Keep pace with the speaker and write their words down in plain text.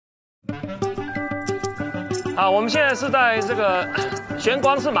啊，我们现在是在这个玄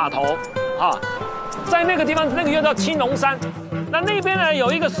光寺码头啊，在那个地方，那个又叫青龙山。那边呢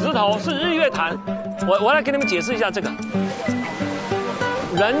有一个石头是日月潭，我来给你们解释一下这个。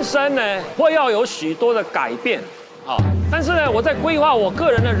人生呢会要有许多的改变啊，但是呢我在规划我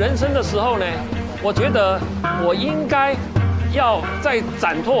个人的人生的时候呢，我觉得我应该要再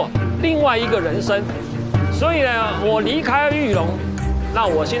展拓另外一个人生，所以呢我离开玉龙，那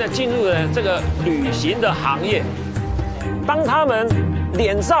我现在进入了这个旅行的行业。当他们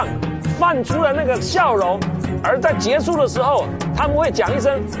脸上泛出了那个笑容，而在结束的时候，他们会讲一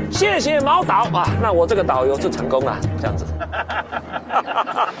声“谢谢毛导”啊，那我这个导游就成功了，这样子。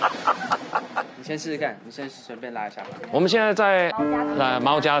你先试试看，你先随便拉一下吧。我们现在在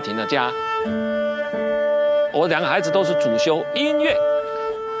毛家庭的家，我两个孩子都是主修音乐，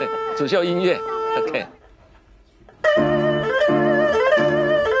对，主修音乐 ，OK。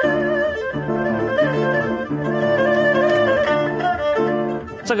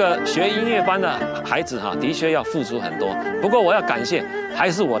这个学音乐班的孩子哈，的确要付出很多。不过我要感谢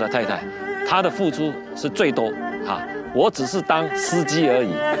还是我的太太，她的付出是最多哈，我只是当司机而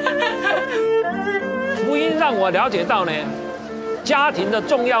已。福音让我了解到呢，家庭的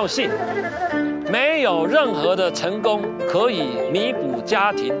重要性，没有任何的成功可以弥补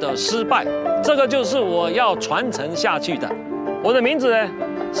家庭的失败，这个就是我要传承下去的。我的名字呢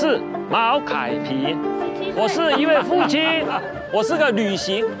是毛凯平，我是一位父亲。我是个旅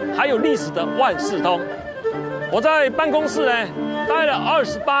行还有历史的万事通。我在办公室呢待了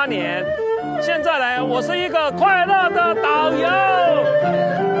28年，现在呢我是一个快乐的导游，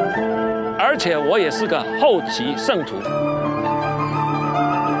而且我也是个后期圣徒。